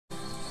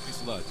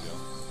Peace a lot, y'all.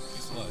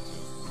 Peace a lot,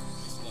 y'all.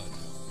 Peace a lot,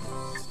 y'all.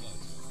 Peace a lot,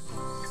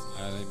 y'all.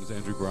 My name is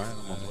Andrew Bryant.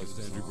 I'm on place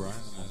Andrew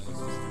Bryant. I'm on place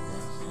Andrew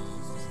Bryant.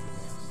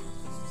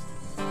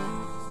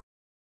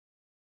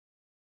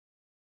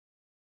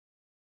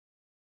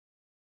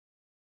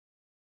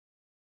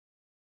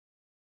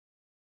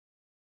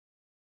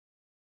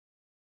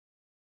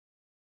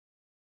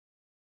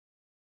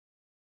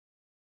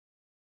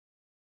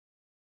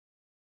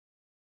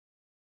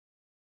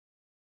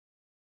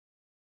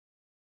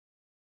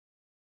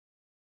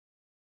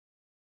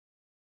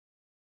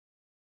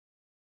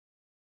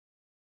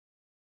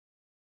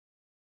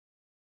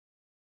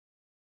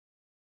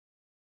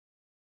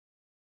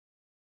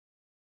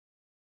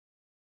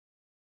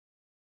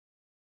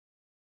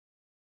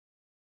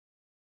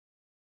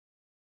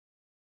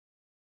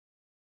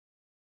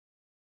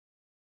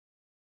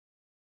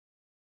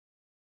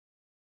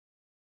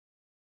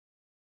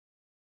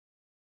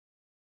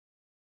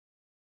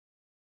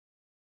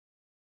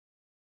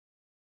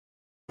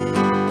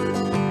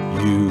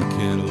 You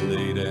can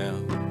lay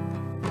down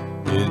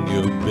in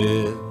your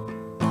bed,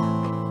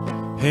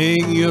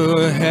 hang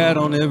your hat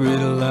on every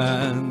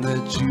line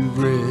that you've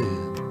read,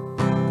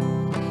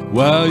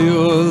 while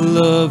your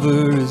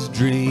lover is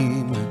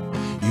dreaming.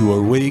 You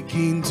are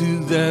waking to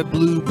that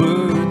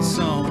bluebird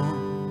song.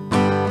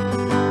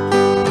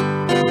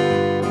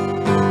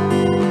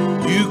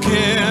 You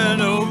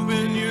can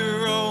open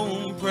your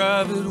own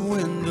private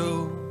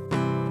window.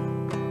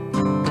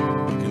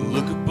 You can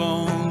look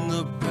upon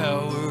the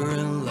power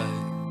and light.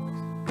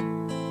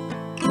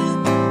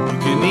 You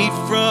can eat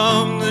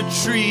from the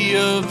tree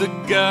of the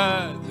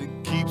God that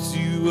keeps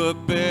you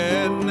up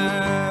at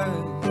night.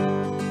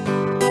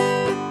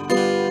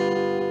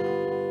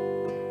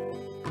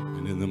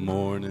 And in the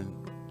morning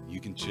you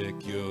can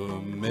check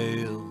your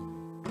mail,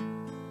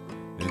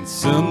 and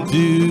some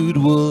dude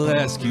will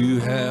ask you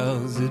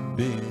how's it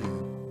been.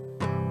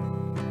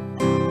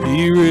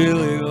 He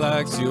really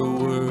likes your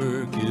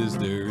work. Is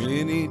there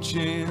any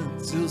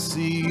chance he'll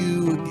see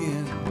you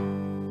again?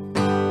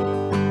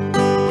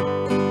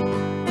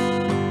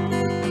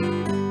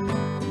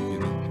 You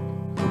can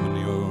open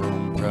your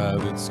own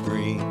private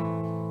screen,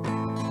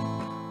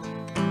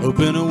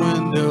 open a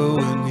window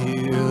and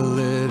here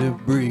let it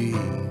breathe.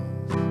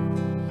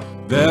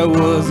 That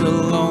was a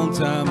long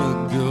time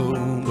ago,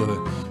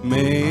 but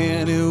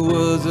man, it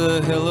was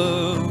a hell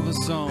of a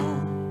song.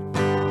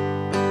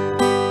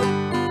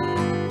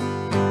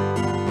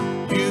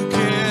 You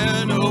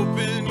can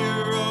open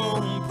your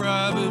own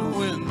private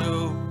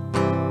window.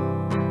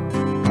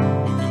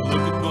 You can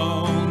look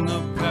upon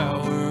the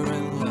power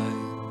and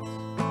light.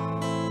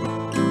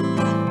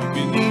 You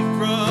can eat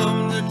from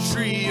the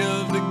tree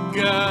of the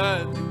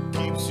God that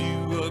keeps you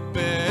up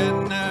at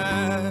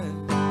night.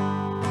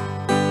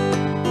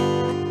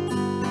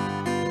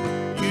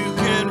 You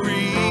can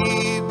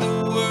read the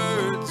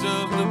words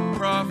of the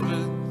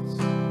prophets.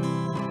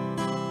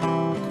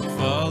 You can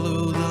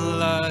follow the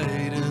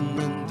light in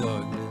the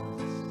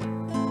darkness.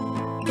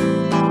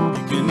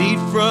 You can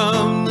eat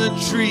from the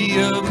tree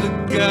of the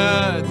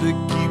God that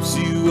keeps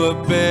you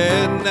up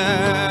at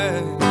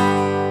night.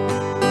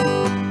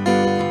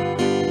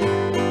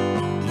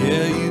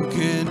 Yeah, you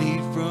can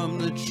eat from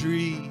the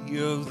tree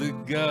of the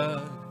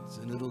gods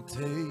and it'll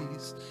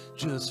taste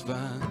just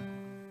fine.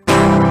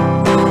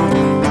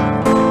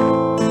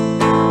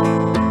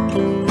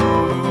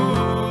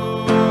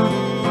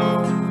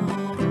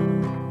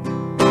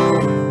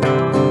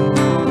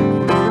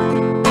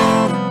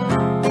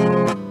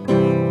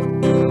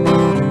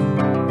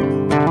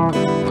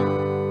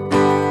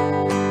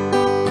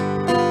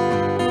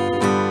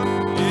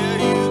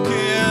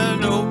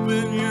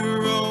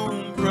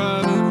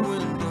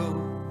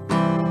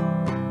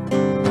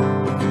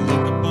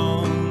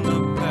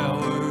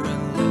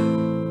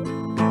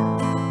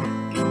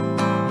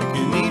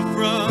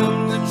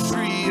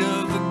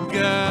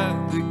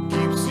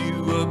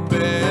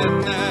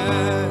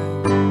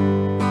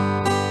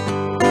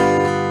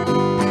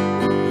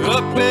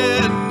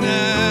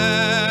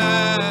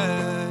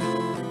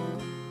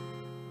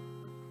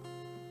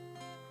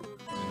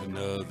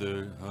 Another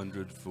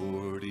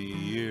 140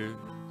 years,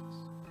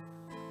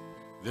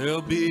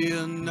 there'll be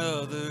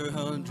another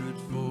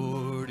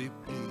 140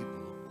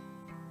 people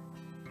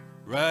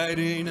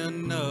writing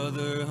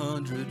another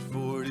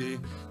 140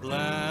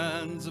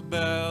 lines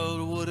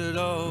about what it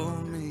all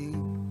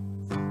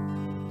means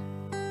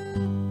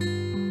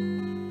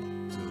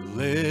to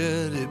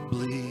let it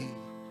bleed,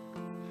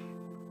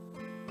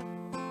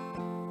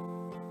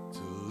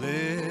 to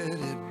let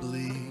it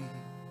bleed.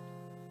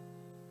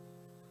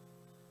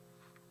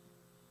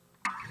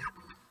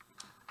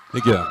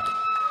 Thank you.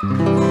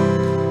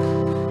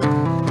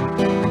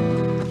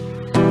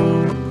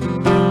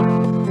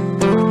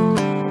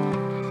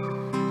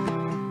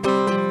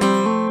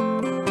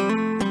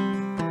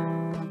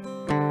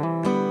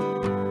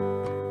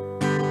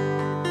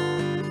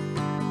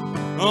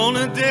 On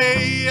a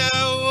day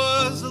I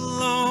was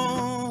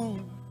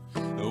alone,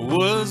 I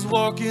was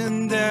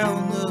walking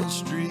down the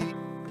street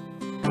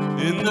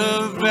in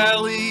the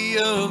valley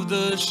of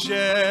the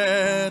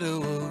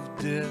shadow of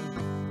death.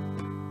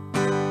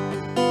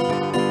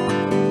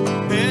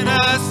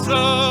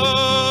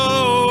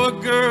 saw a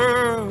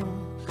girl,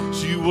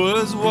 she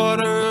was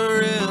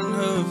watering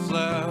her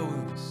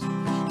flowers,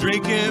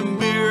 drinking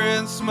beer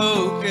and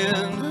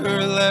smoking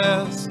her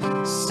last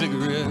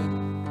cigarette.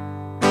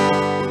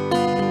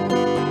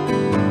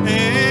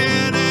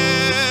 And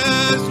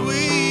as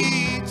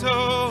we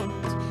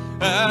talked,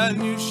 I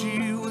knew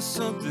she was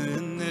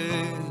something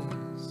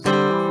else,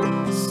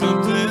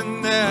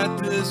 something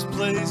that this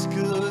place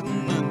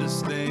couldn't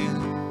understand.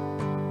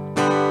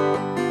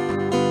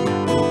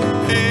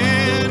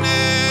 And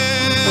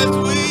as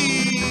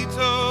we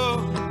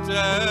talked,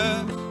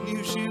 I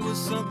knew she was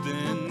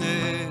something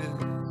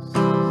else,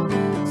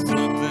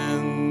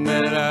 something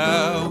that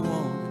I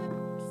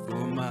want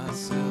for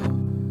myself.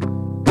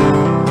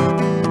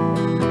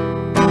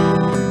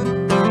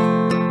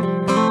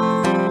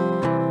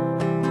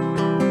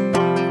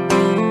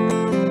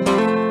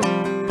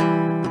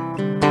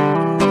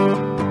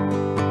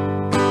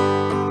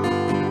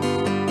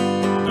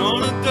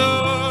 On a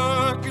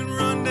dark and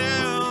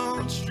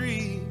rundown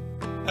street,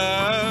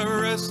 I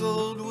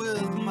wrestled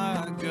with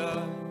my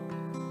God.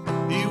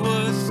 He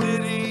was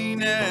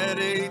sitting at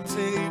a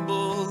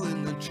table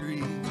in the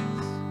trees.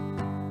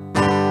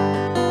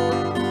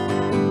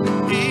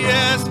 He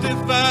asked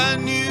if I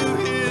knew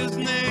his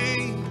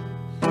name.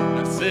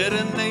 I said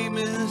a name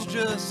is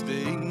just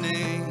a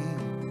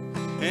name,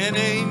 and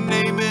a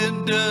name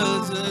it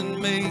doesn't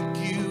make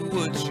you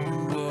what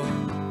you are.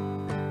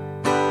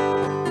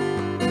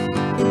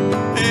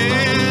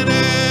 And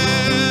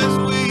as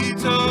we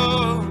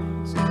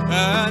talked,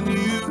 I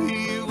knew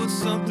he was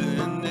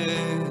something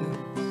else,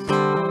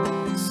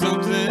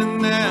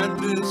 something that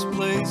this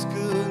place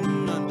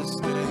couldn't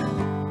understand.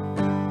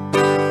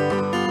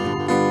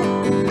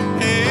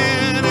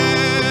 And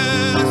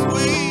as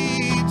we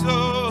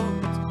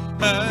talked,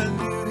 I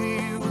knew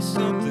he was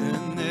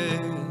something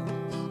else,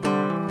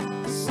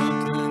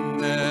 something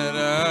that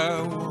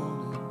I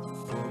wanted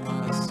for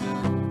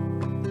myself.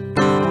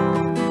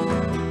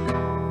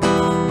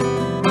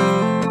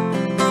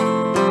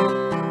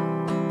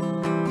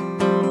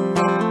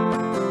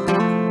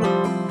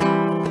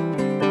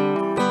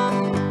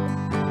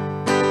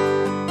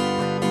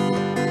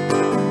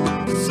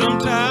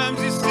 Sometimes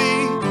you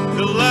see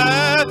the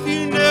life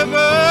you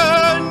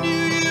never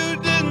knew you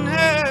didn't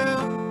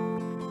have.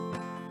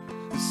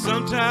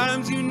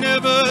 Sometimes you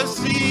never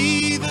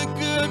see the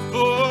good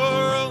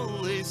for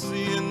only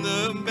seeing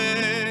the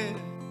bad.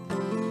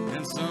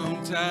 And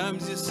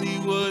sometimes you see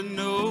what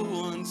no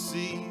one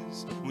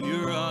sees when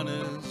you're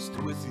honest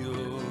with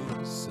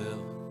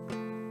yourself.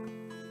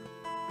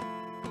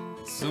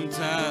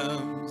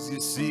 Sometimes you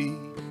see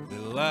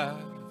that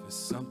life is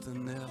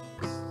something else.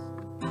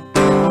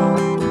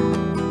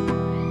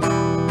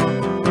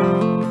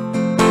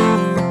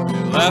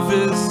 Life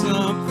is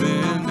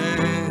something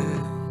else.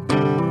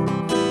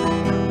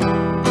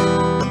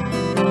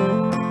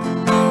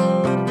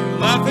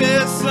 Life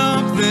is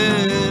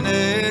something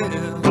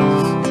else.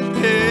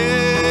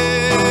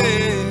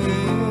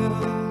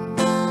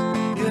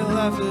 Yeah,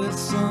 life is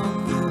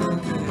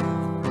something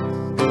else.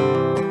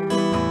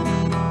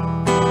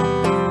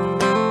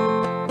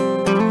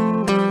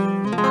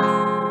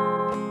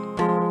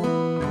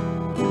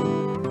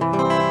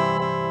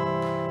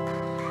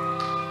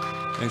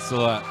 Thanks a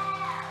lot.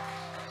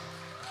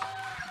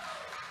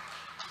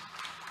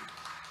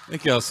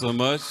 Thank y'all so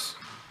much.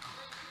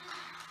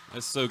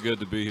 It's so good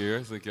to be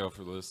here. Thank y'all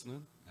for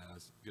listening.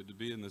 It's good to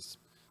be in this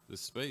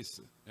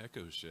space,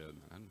 Echo Shed.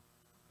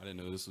 I didn't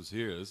know this was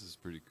here. This is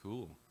pretty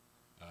cool.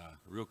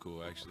 Real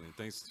cool, actually. And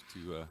thanks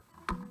to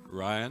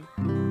Ryan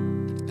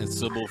and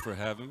Sybil for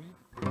having me.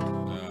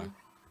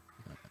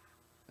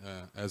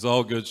 As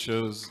all good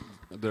shows,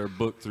 they're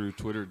booked through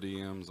Twitter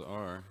DMs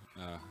are.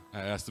 I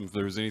asked him if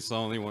there was any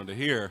song he wanted to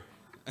hear.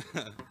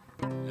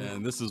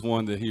 And this is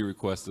one that he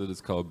requested.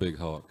 It's called Big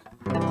Hawk.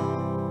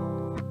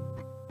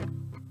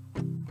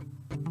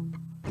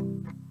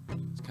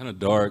 It's kind of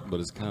dark, but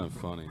it's kind of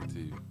funny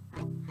too.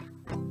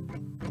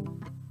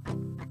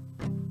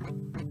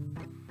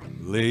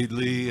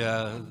 Lately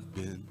I've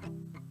been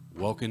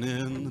walking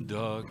in the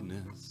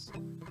darkness,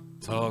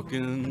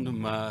 talking to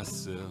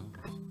myself,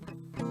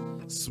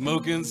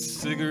 smoking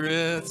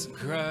cigarettes and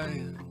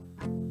crying,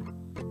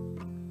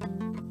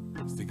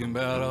 thinking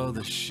about all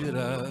the shit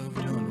I've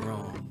done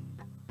wrong.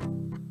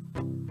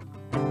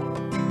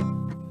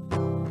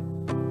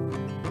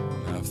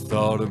 I've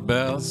thought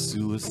about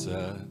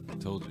suicide, I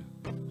told you.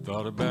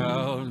 Thought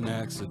about an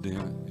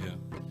accident, yeah.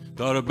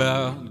 Thought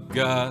about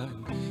God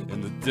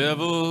and the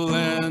devil,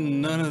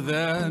 and none of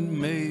that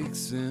makes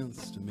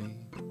sense to me.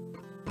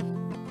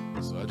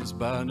 So I just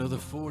buy another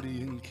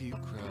 40 and keep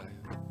crying.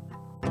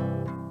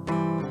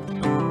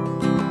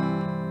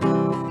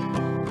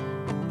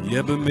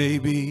 Yeah, but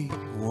maybe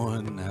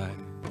one night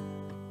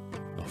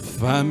I'll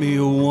find me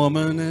a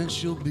woman and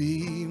she'll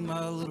be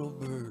my little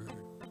bird,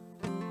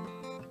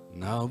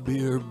 and I'll be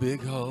her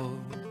big hawk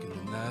in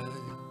the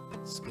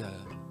night sky.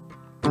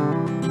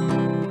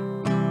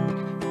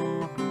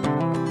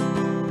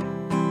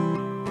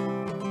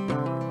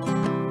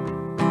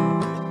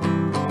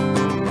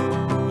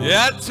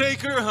 Yeah, I'd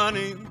take her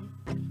hunting.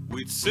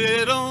 We'd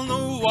sit on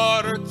the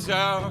water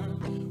tower,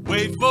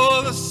 wait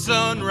for the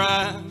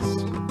sunrise,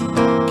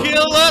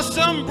 kill us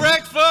some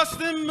breakfast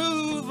and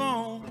move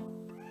on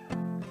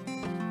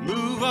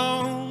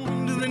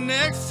to the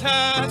next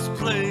highest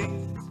place.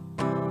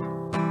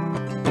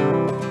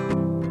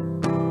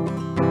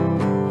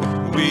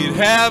 We'd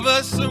have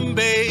us some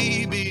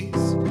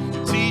babies,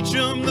 teach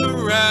them the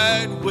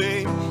right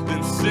way,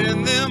 then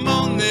send them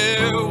on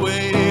their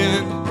way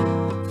and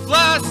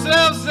fly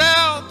ourselves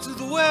out to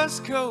the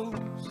West Coast.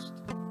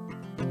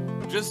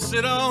 Just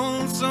sit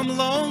on some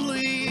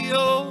lonely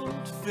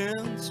old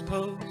fence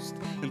post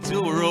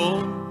until we're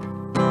old.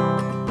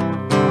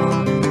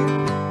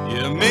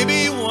 Yeah,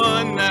 maybe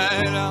one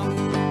night I'll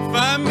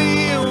find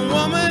me a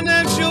woman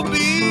and she'll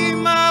be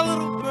my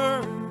little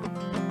bird,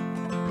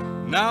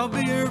 and I'll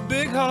be her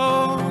big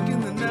hog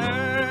in the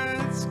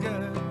night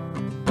sky.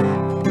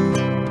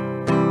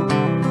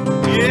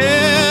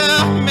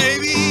 Yeah,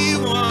 maybe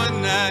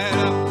one night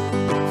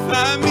I'll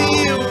find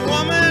me a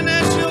woman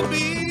and she'll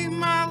be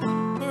my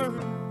little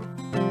bird,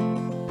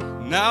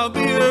 and I'll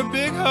be her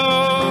big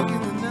hog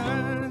in the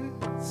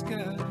night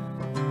sky.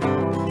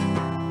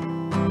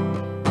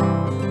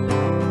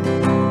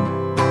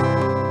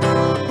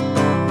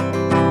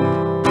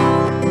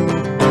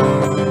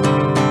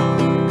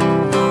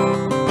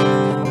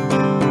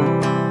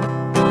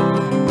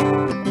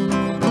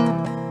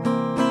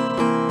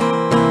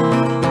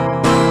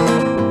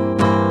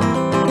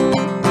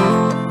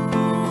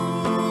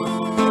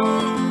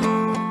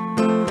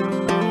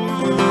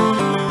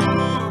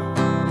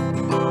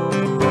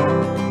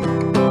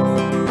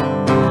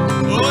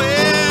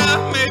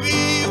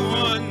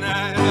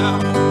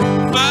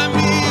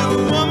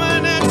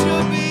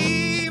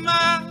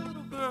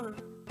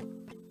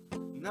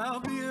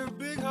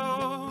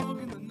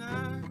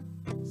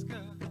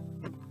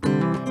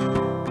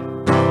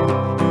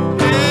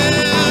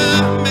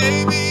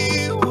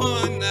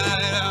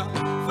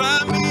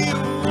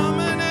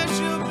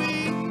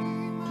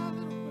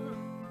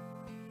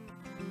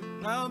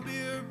 I'll be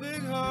her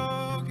big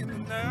hog in the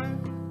night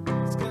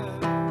sky.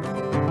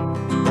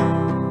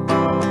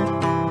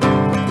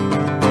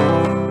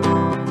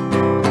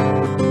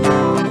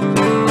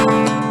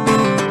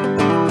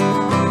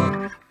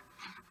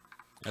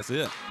 That's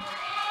it.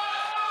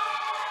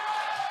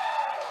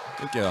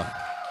 Thank you.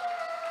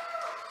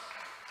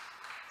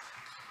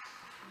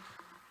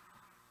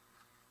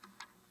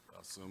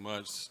 So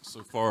much.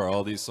 So far,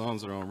 all these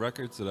songs are on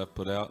records that I've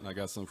put out, and I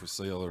got some for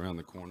sale around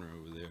the corner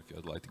over there if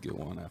you'd like to get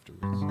one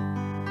afterwards.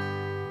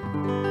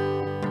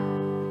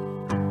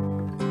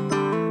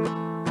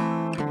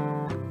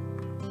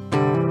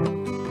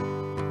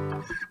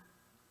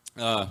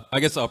 I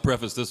guess I'll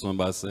preface this one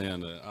by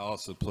saying I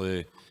also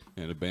play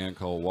in a band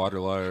called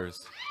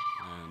Waterliars,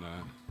 and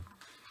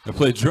I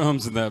play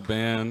drums in that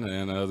band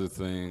and other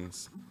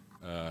things.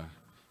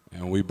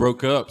 And we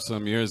broke up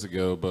some years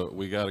ago, but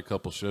we got a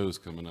couple shows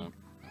coming up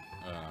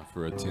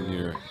for a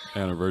 10-year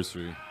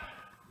anniversary.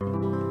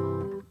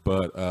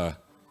 But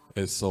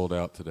it's sold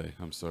out today.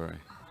 I'm sorry.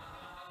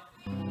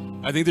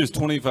 I think there's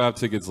 25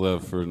 tickets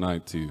left for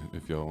night 2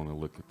 if y'all want to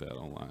look at that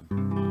online.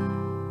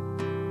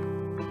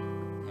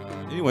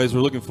 Anyways,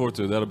 we're looking forward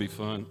to it. That'll be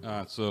fun.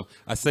 So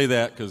I say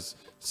that because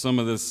some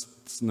of this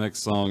next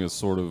song is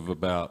sort of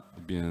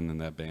about being in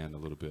that band a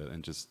little bit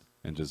and just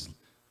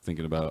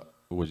thinking about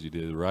what you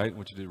did right and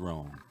what you did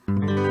wrong.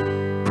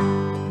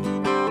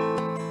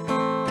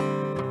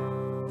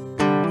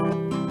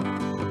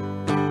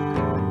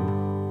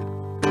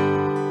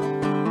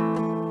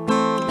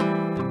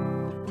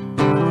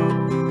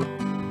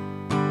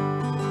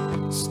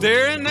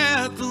 Staring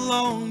at the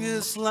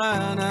longest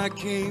line, I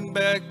came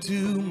back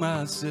to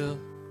myself,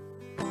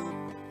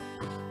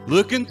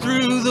 looking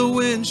through the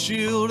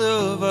windshield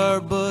of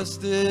our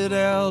busted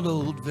out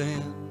old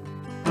van.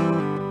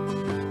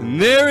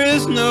 And there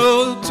is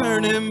no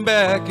turning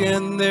back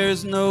and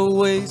there's no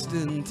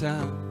wasting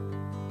time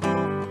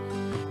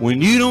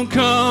when you don't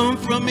come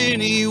from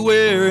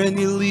anywhere and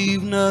you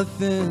leave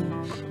nothing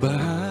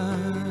behind.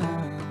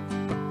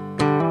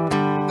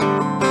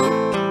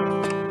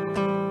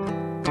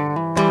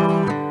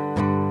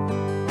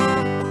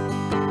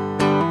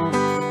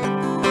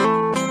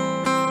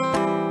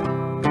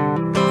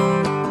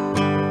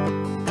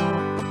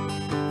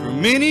 For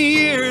many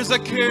years I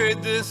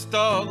carried this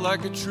thought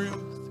like a truth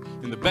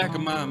in the back of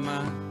my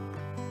mind,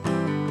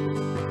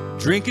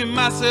 drinking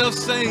myself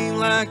sane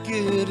like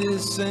it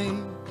is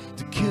sane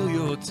to kill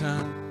your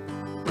time.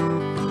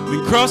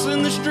 Then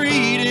crossing the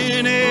street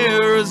in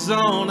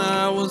Arizona,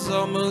 I was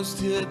almost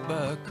hit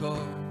by a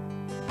car,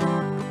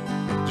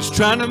 just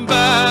trying to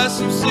buy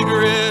some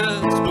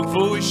cigarettes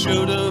before we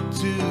showed up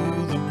to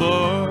the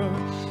bar.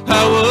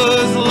 I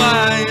was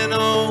lying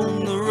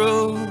on the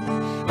road,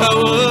 I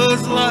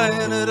was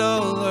lying at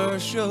all our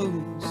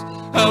shows,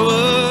 I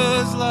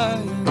was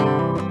lying.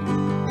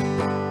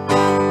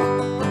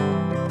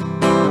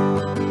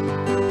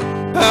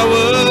 I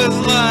was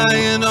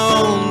lying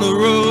on the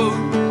road,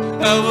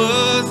 I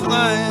was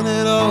lying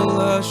at all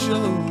our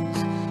shows,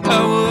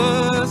 I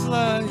was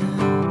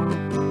lying.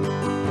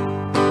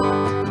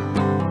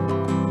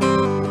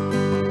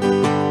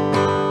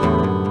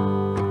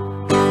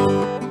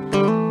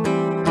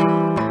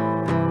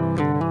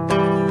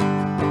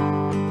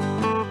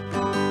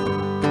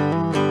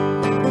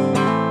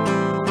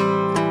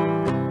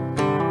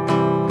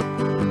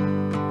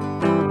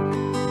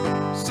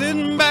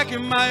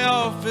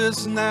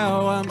 hours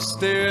now, I'm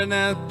staring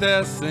at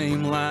that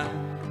same line.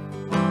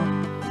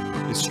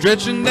 It's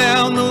stretching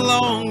down the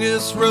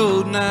longest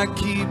road, and I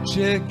keep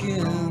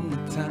checking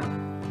the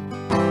time.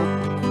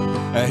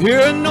 I hear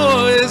a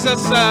noise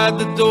outside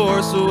the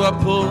door, so I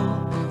pull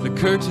the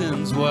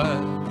curtains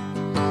wide.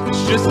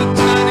 It's just a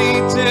tiny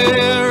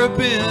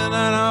terrapin, and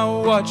I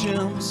watch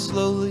him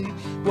slowly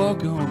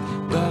walk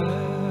on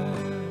by.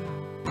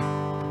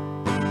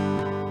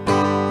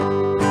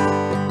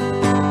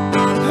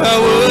 I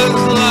was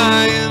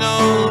lying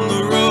on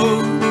the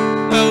road,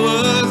 I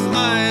was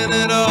lying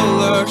at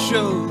all our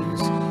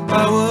shows,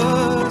 I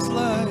was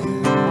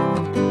lying.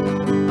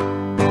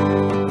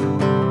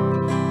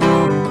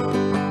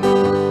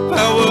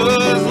 I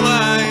was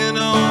lying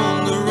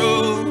on the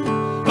road,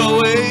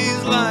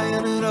 always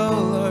lying at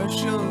all our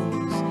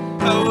shows,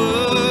 I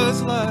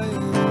was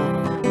lying.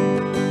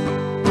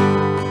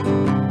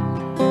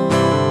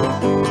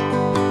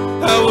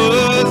 I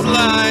was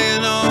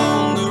lying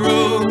on the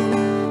road,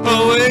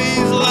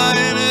 always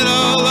lying at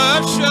all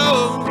our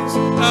shows,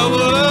 I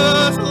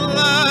was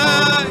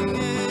lying.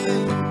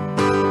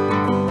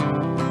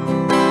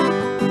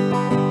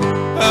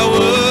 I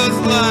was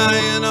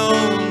lying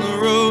on the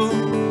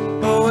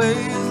road,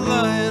 always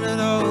lying at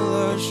all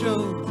our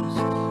shows,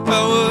 I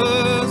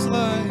was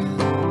lying.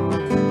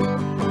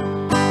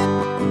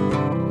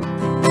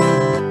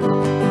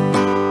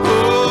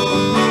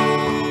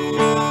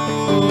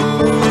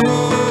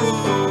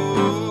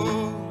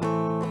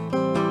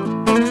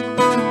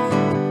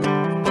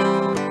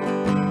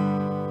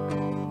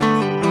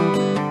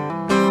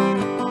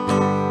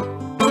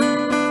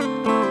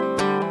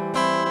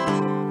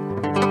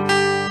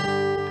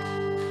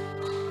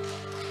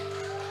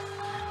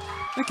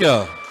 Thank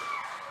you.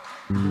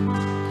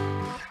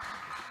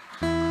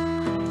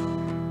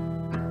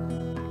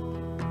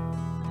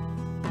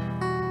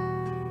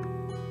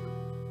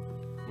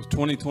 Was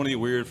 2020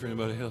 weird for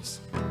anybody else?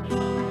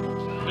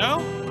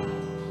 No?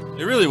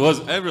 It really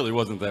wasn't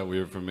that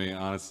weird for me,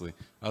 honestly.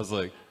 I was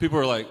like, people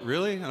were like,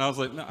 really? And I was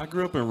like, no, I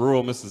grew up in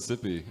rural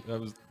Mississippi. I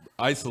was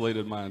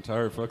isolated my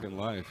entire fucking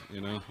life,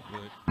 you know?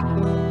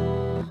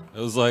 Like, it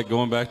was like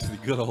going back to the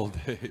good old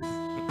days.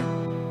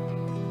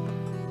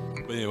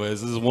 But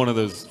anyways, this is one of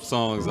those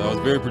songs. I was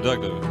very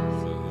productive.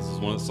 So this is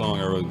one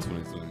song I wrote in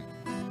 2020.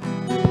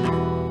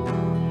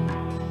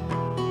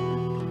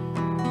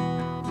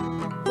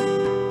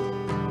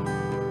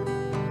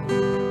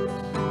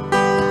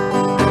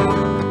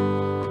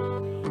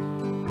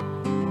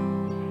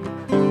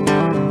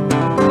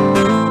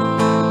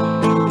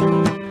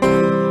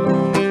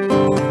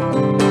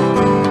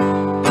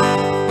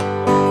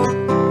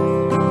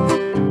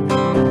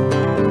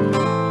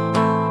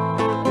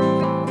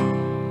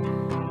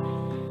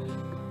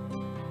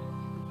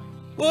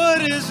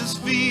 What is this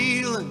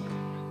feeling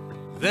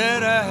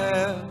that I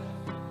have?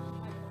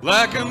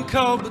 Like I'm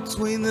caught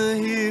between the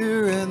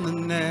here and the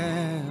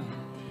now.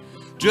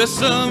 Just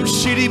some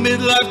shitty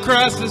midlife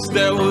crisis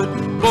that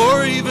would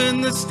bore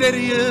even the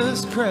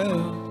steadiest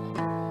crowd.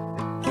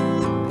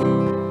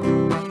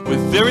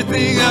 With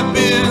everything I've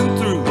been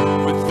through,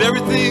 with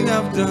everything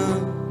I've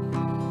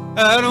done,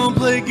 I don't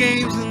play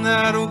games and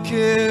I don't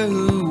care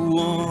who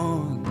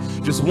won.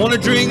 Just wanna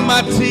drink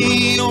my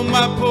tea on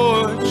my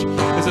porch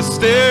as I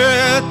stare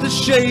at the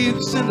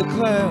shapes in the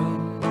clouds.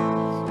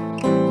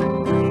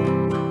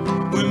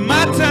 When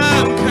my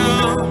time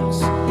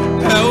comes,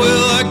 how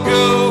will I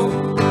go?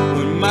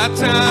 When my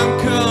time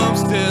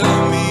comes,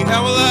 tell me,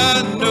 how will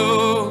I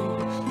know?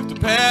 If the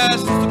past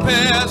is the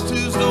past,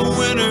 who's the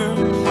winner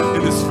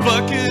in this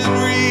fucking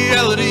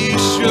reality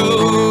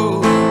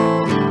show?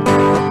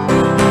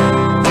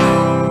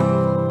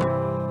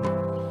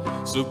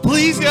 So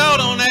please, y'all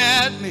don't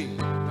at me.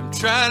 I'm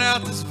trying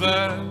out this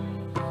vibe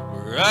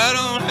where I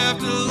don't have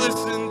to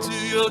listen to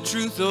your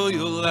truth or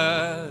your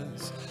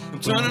lies. I'm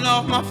turning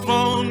off my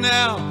phone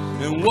now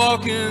and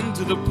walking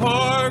to the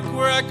park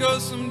where I go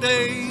some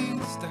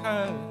days to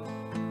hide.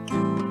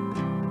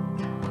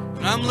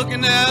 And I'm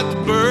looking at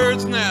the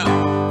birds now,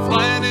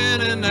 flying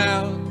in and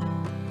out,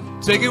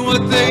 taking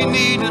what they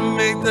need to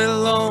make their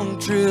long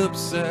trip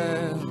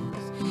south.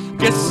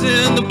 Guess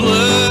in the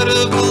blood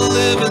of the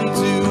living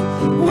to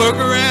work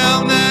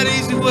around that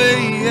easy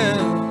way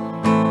out.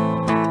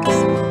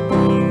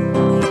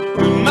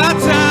 When my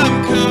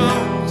time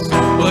comes,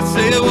 will I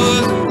say it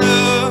was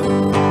enough?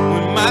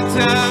 When my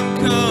time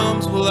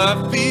comes, will I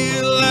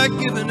feel like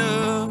giving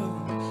up?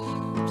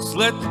 Just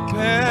let the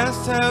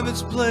past have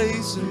its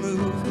place and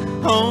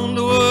move on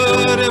to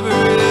whatever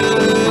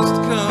is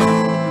to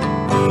come.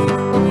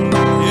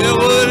 Yeah,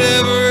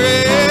 whatever is.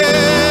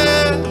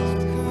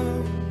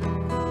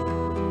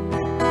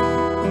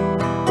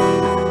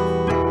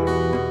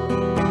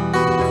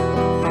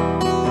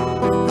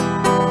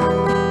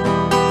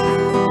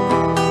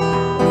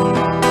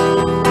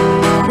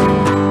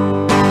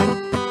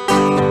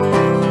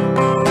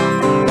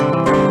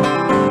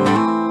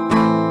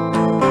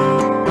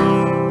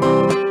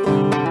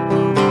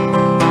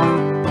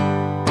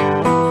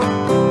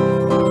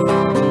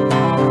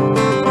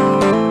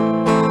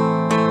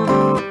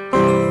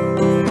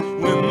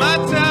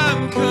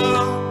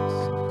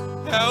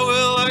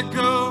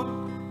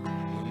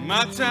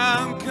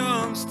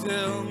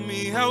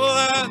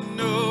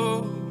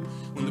 know.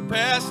 When the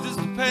past is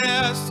the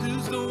past,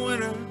 who's the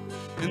winner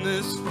in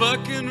this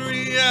fucking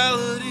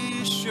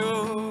reality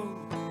show?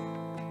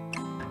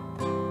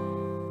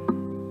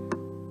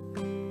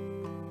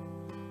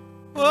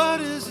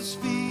 What is this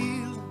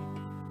feeling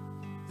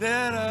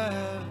that I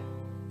have?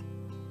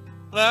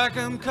 Like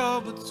I'm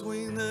caught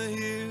between the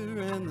here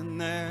and the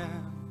now.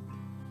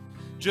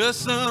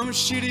 Just some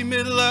shitty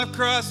midlife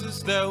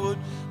crisis that would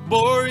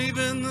bore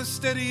even the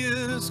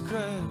steadiest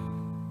crowd.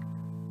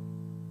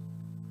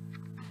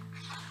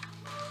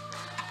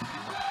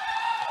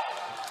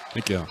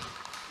 Thank you.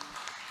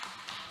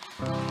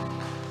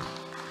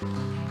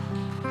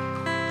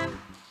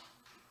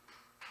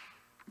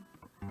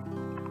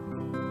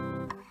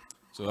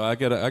 So I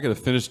gotta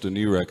finish the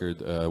new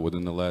record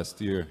within the last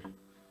year.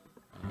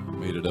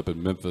 Made it up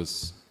in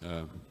Memphis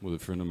with a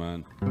friend of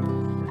mine.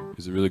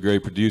 He's a really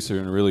great producer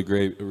and a really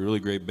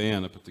great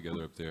band I put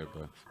together up there.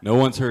 But no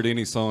one's heard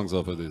any songs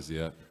off of this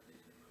yet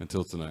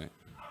until tonight.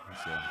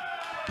 So.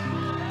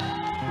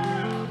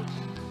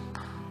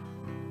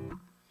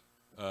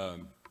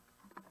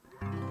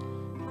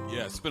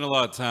 Yeah, I spent a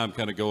lot of time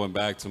kind of going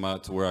back to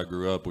where I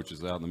grew up, which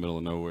is out in the middle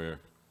of nowhere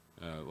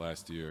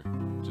last year,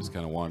 just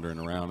kind of wandering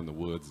around in the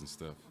woods and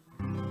stuff.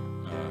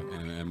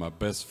 And my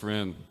best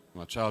friend,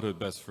 my childhood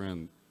best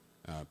friend,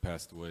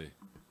 passed away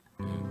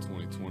in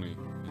 2020,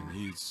 and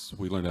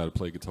we learned how to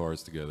play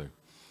guitars together,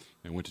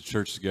 and went to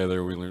church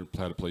together. We learned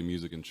how to play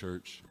music in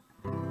church.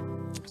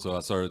 So I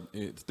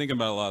started thinking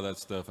about a lot of that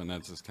stuff, and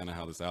that's just kind of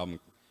how this album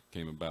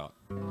came about.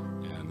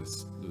 And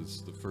this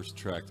the first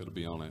track that'll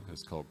be on it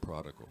is called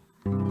Prodigal.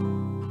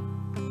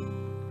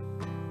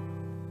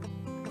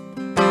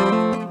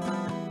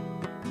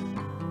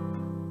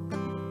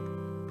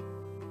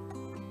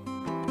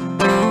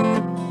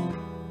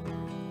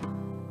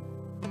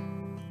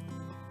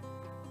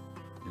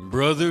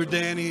 Brother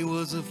Danny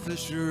was a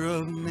fisher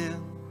of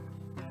men.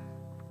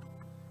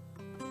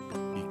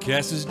 He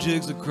cast his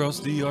jigs across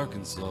the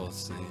Arkansas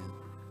sands.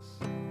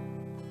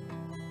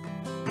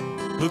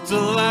 Hooked a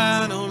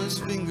line on his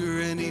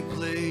finger and he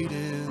played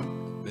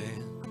in the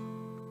band.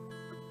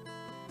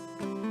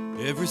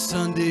 Every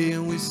Sunday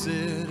and we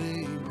said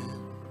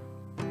amen.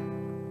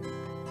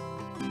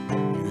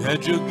 You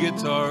had your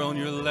guitar on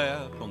your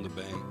lap on the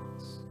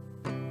banks.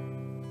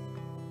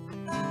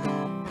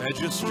 Had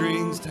your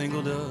strings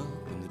tangled up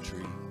in the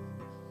tree.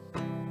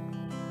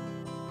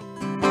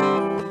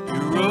 You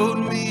wrote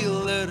me a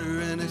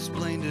letter and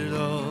explained it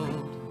all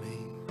to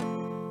me.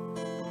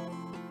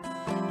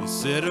 You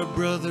said a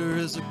brother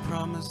is a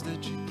promise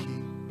that you keep.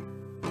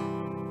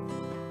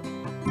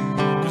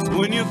 'Cause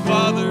when your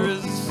father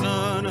is the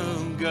son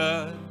of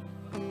God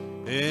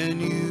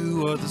and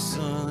you are the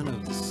son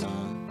of the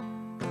Son,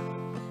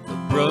 a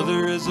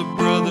brother is a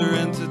brother,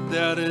 and to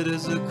doubt it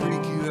is a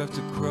creek you have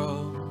to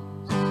cross.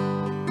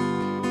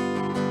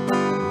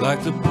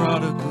 Like the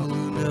prodigal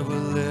who never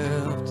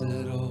left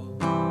at all.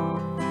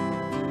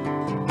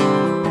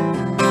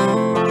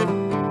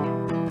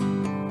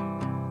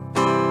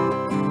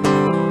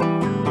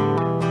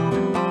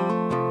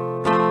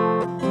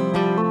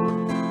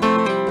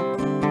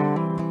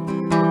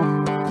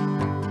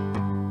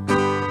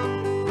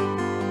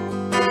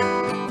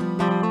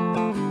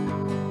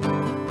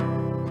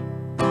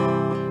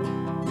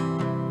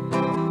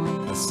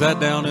 I sat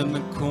down in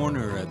the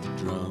corner at the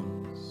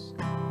drums.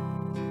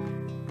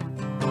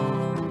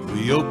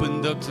 We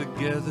opened up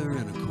together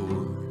in a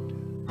chord.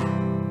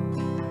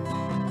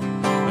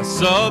 I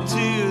saw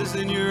tears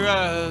in your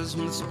eyes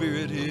when the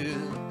spirit hit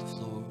the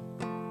floor.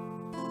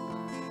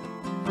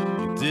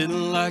 You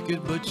didn't like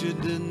it, but you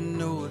didn't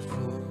know what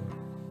for.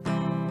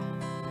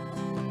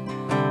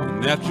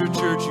 And after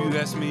church you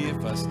asked me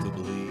if I still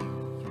believed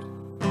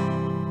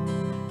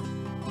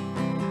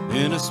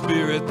in a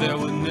spirit that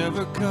would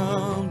never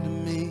come to me.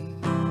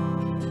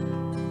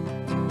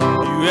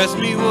 You asked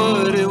me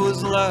what it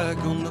was like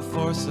on the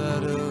far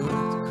side of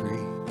the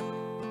creek.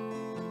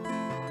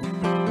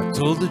 I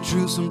told the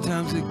truth,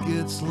 sometimes it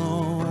gets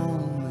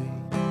lonely.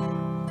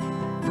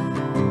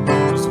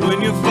 'Cause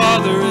when your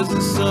father is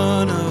the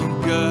son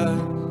of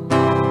God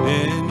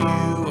and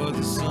you are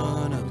the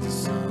son of the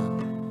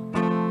Son,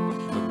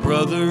 a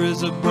brother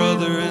is a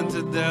brother, and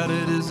to doubt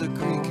it is a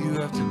creek you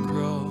have to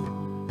cross.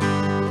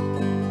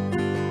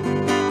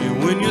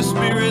 And when your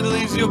spirit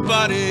leaves your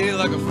body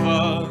like a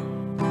fog,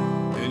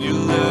 you're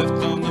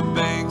left on the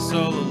banks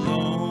all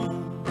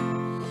alone,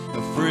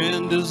 a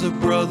friend is a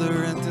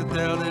brother, and to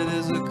doubt it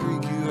is a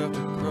creek you have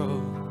to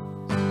cross.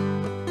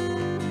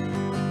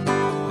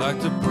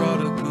 Like the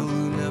prodigal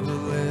who never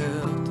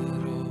left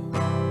at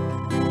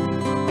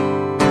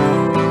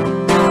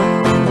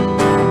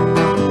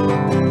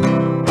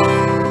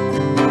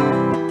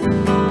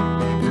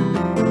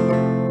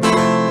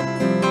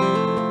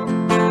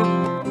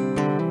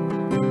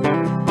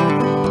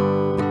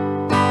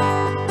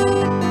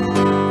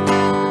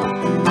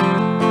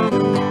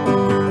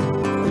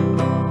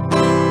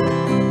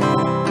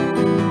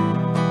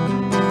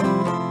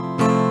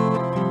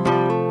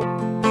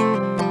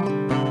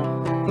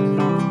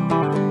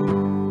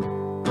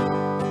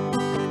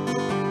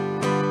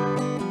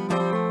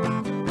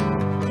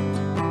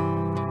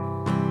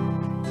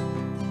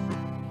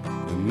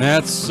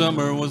that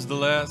summer was the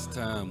last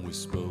time we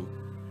spoke.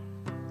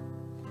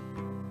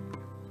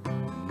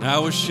 And I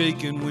was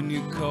shaking when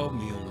you called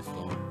me on the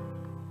phone.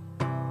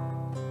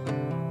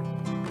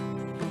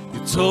 You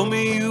told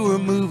me you were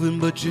moving,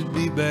 but you'd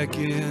be back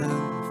in the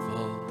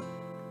fall.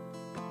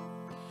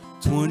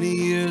 20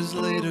 years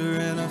later,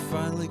 and I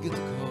finally get the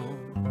call.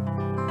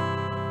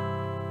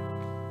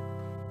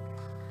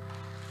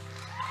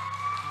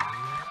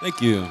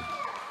 Thank you.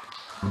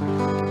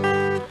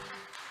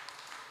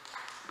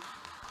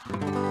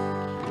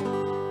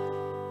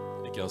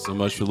 Thank y'all so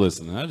much for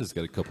listening. I just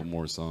got a couple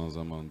more songs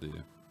I'm gonna do.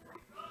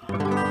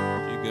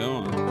 Keep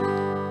going.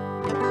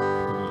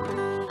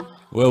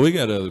 Well, we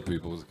got other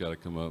people who's got to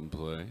come up and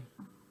play,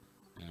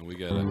 and we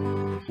got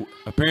to.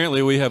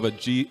 Apparently, we have a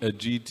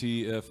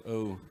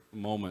GTFO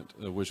moment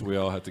of which we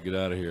all have to get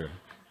out of here.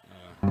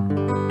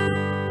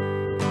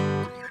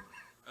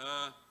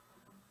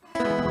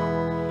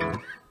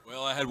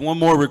 Well, I had one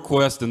more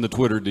request in the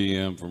Twitter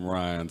DM from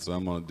Ryan, so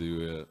I'm gonna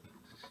do it.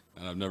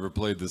 And I've never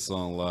played this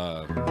song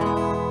live.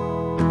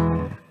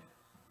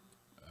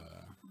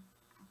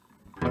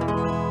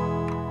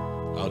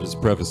 I'll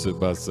just preface it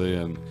by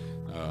saying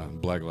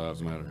Black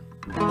Lives Matter.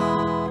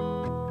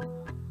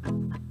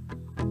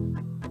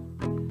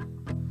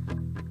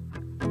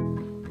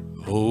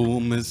 Oh,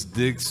 Miss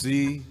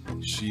Dixie,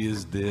 she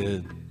is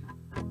dead.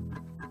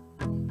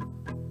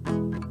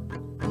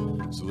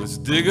 So let's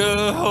dig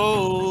a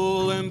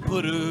hole and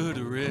put her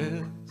to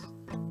rest.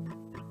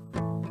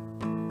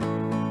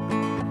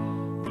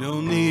 We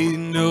don't need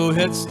no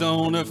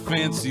headstone or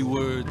fancy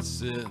words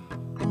said.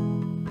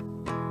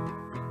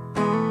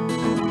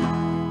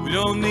 We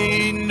don't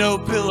need no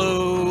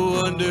pillow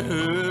under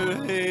her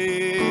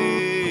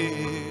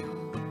head.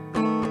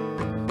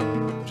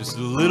 Just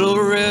a little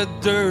red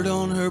dirt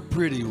on her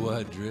pretty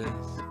white dress.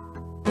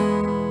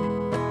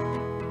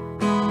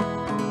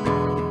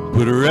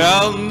 Put her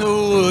out in the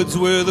woods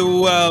where the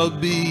wild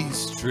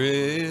beasts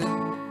tread.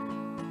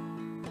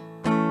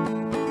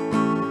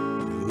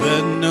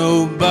 Let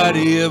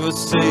nobody ever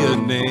say her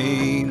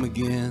name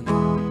again.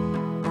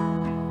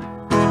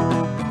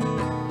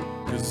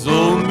 'Cause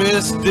old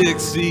Miss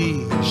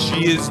Dixie,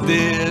 she is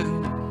dead.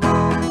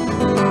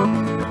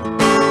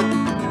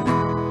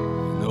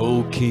 And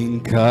old King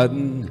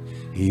Cotton,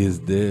 he is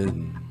dead.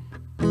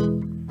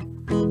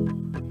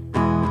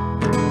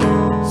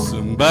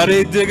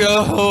 Somebody dig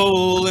a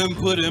hole and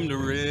put him to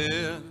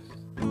rest.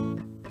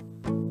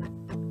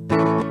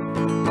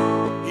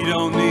 He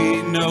don't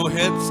need no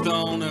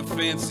headstone or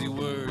fancy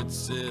words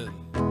said.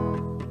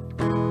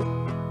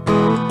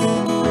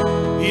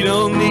 He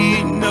don't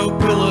need no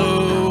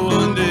pillow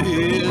under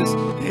his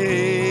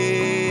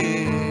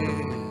head.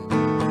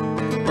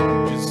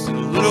 Just a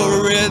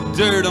little red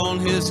dirt on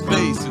his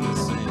face in the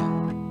sand.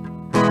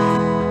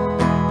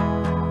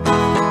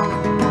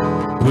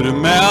 Put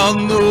him out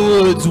in the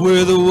woods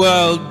where the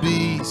wild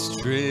beasts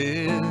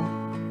tread.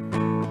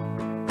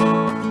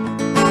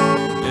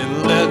 And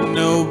let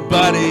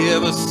nobody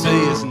ever say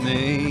his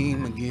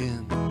name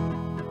again.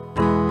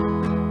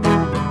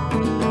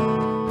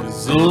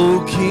 'Cause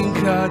old King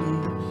Cotton,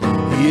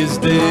 he is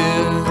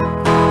dead.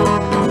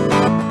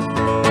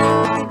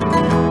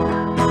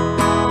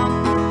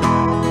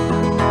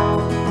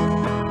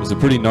 There's a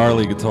pretty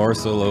gnarly guitar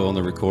solo on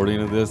the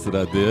recording of this that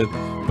I did,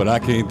 but I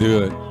can't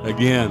do it.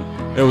 Again,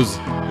 it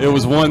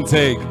was one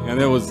take,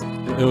 and it was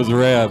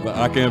rad, but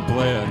I can't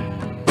play it.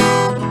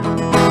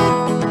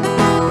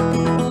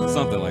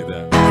 Something like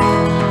that.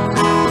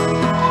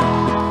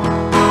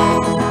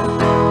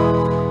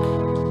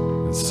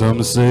 And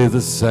some say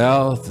the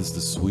South is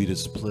the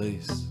sweetest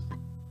place.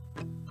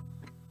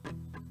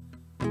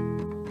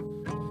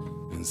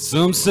 And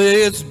some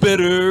say it's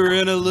bitter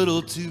and a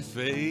little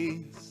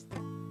two-faced.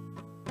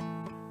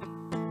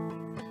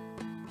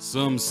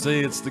 Some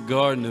say it's the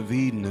Garden of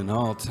Eden in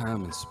all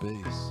time and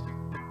space.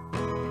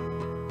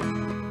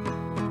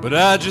 But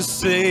I just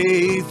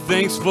say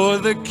thanks for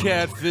the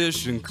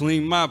catfish and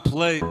clean my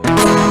plate.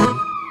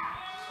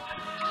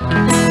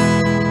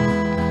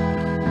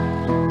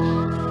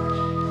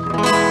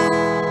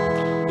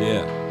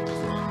 Yeah.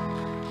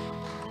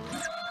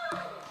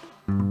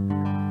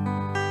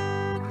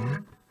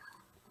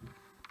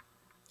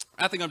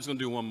 I think I'm just gonna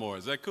do one more.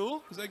 Is that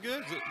cool? Is that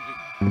good?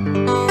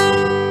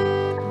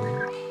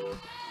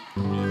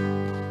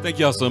 Thank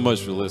y'all so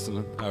much for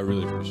listening. I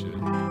really appreciate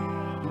it.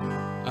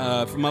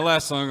 For my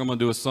last song, I'm going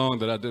to do a song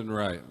that I didn't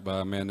write by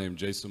a man named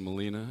Jason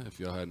Molina. If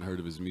y'all hadn't heard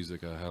of his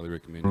music, I highly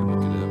recommend you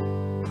look it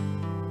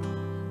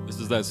up. This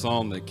is that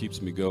song that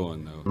keeps me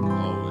going, though,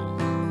 always.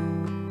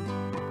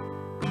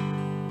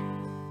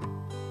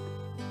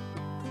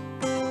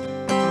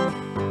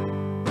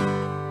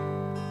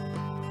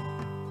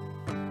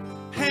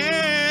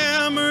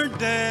 Hammer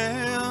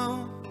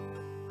down,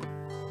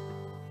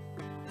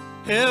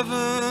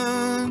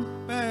 heaven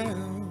bound.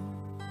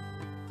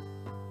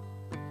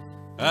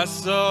 I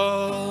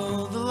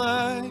saw the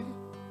light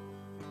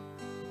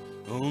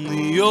on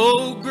the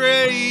old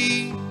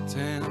gray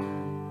town.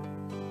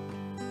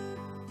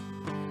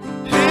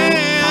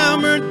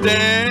 Hammered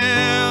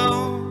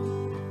down,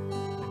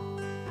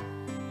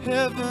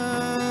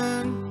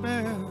 heaven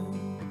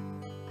bound.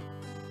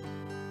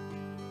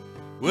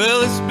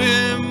 Well, it's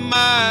been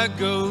my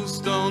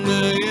ghost on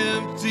the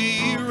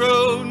empty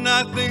road, and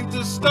I think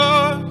the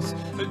stars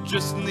are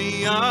just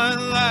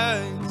neon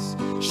lights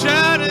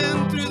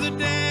shining through the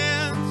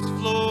dance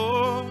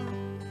floor,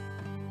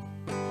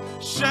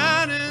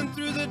 shining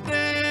through the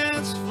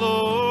dance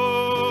floor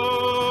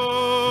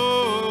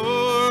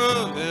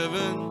of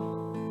heaven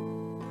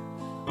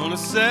on a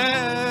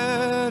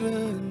Saturday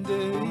night.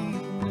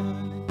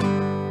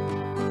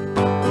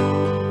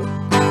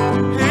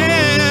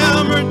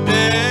 Hammer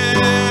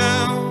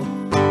down,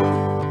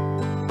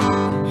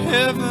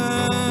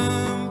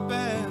 heaven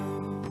bound.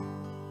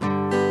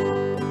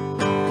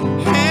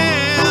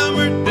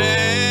 Hammer down,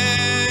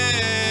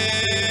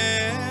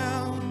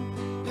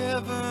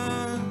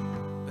 heaven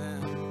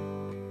bound.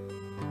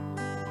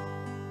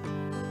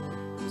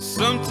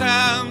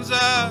 Sometimes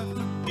I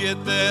forget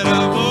that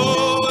I've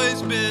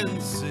always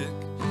been sick,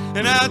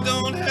 and I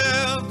don't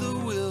have the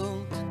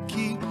will to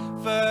keep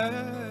fighting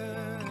it.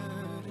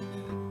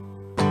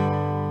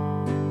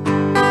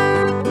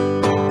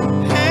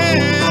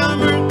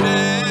 Hammer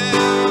down,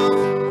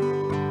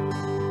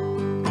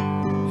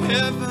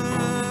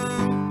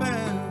 heaven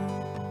bound.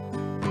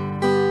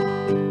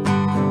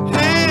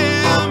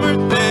 Hammer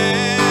down,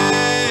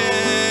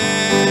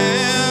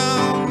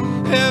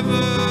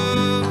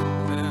 heaven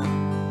bound.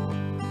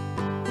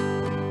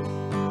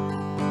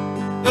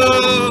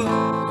 Oh,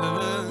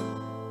 heaven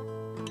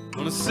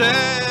on a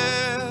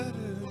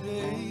Saturday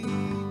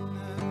night.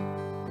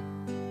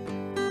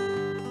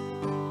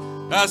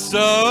 I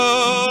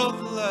saw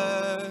the light.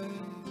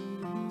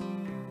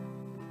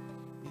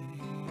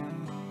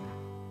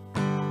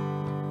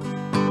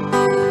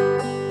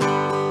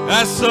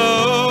 I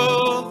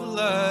saw the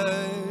light.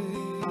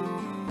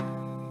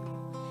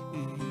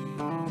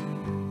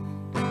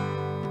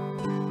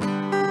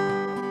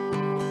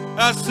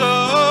 I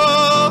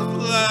saw the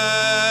light.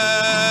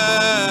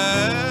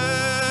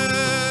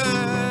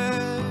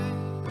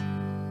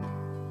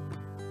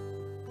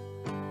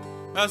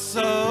 I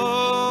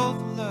saw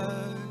the light.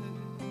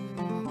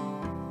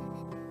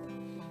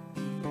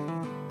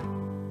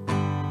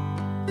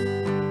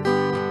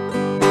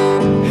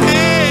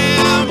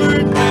 Hammer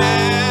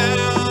down,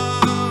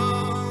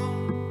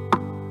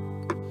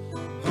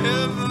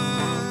 heaven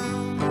bound. Hammer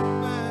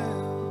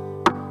down,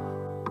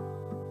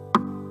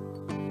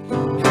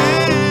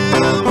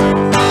 heaven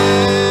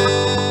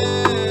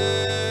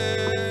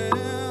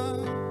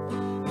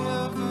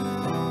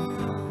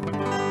bound.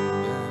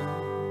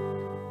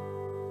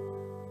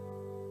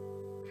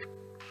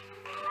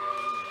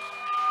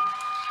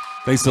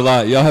 Thanks a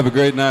lot. Y'all have a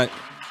great night.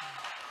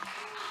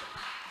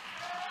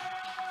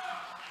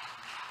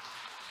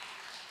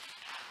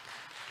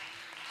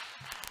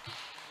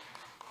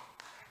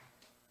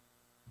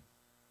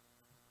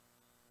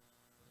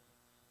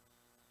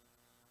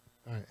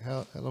 All right,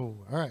 hello.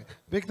 All right,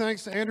 big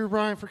thanks to Andrew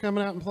Bryant for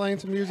coming out and playing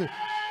some music.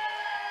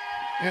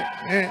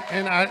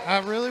 And I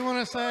really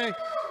want to say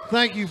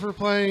thank you for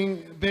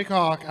playing Big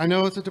Hawk. I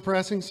know it's a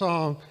depressing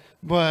song,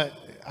 but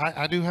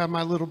I do have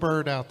my little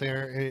bird out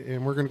there,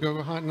 and we're going to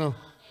go hunting.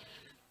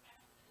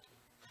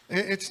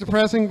 It's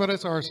depressing, but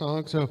it's our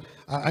song, so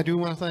I do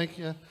want to thank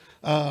you.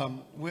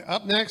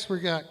 Up next,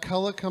 we got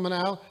Cullah coming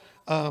out.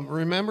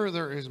 Remember,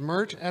 there is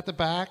merch at the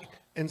back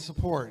and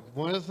support.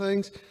 One of the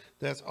things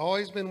that's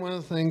always been one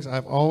of the things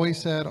I've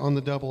always said on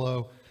the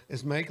 00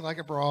 is make like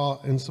a bra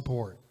and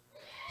support.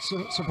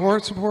 So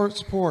support, support,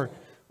 support.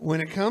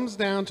 When it comes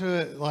down to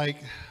it, like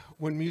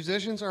when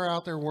musicians are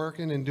out there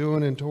working and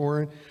doing and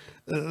touring,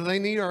 they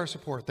need our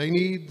support. They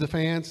need the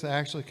fans to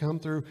actually come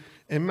through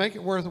and make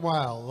it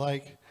worthwhile.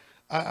 Like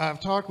I've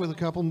talked with a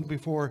couple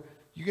before,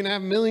 you can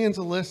have millions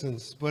of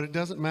listens, but it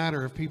doesn't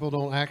matter if people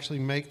don't actually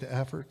make the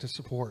effort to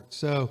support.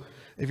 So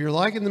if you're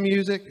liking the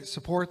music,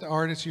 support the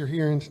artists you're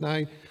hearing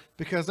tonight,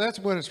 because that's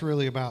what it's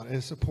really about,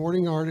 is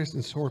supporting artists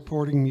and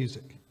supporting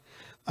music.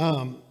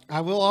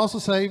 I will also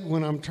say,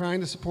 when I'm trying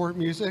to support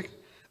music,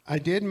 I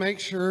did make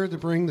sure to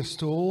bring the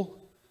stool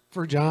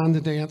for John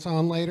to dance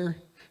on later,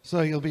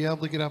 so you'll be able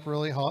to get up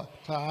really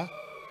high.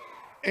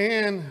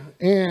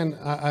 And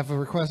I've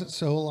requested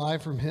So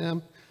Alive from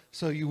him,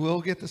 so you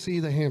will get to see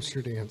the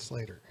hamster dance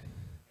later.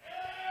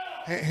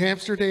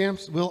 Hamster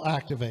dance will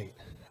activate.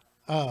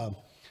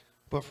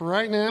 But for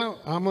right now,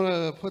 I'm going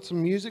to put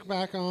some music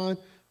back on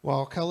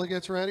while Cullah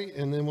gets ready,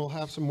 and then we'll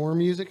have some more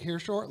music here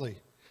shortly.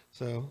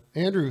 So,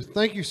 Andrew,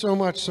 thank you so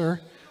much, sir.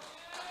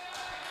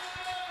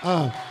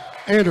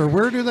 Andrew,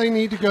 where do they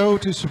need to go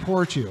to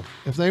support you?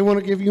 If they want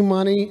to give you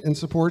money and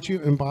support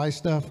you and buy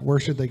stuff, where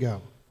should they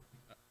go?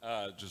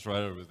 Just right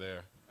over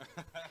there.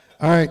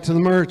 All right, to the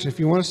merch. If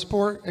you want to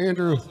support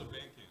Andrew.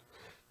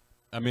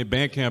 I mean,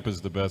 Bandcamp is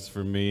the best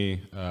for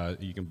me.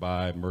 You can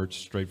buy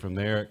merch straight from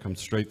there. It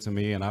comes straight to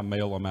me, and I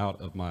mail them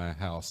out of my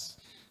house.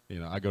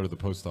 You know, I go to the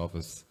post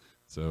office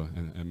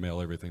and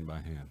mail everything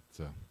by hand.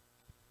 So.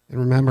 And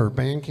remember,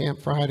 Bandcamp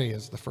Friday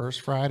is the first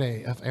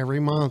Friday of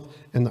every month,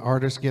 and the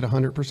artists get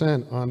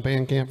 100% on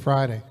Bandcamp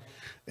Friday.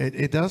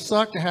 It does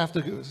suck to have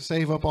to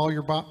save up all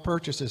your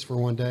purchases for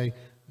one day,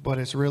 but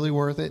it's really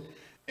worth it.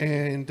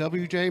 And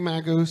WJ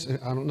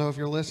Magos, I don't know if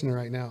you're listening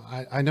right now.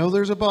 I know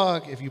there's a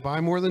bug. If you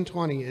buy more than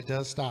 20, it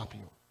does stop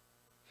you.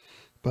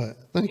 But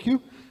thank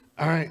you.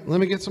 All right, let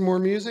me get some more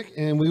music,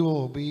 and we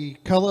will be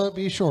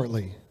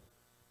shortly.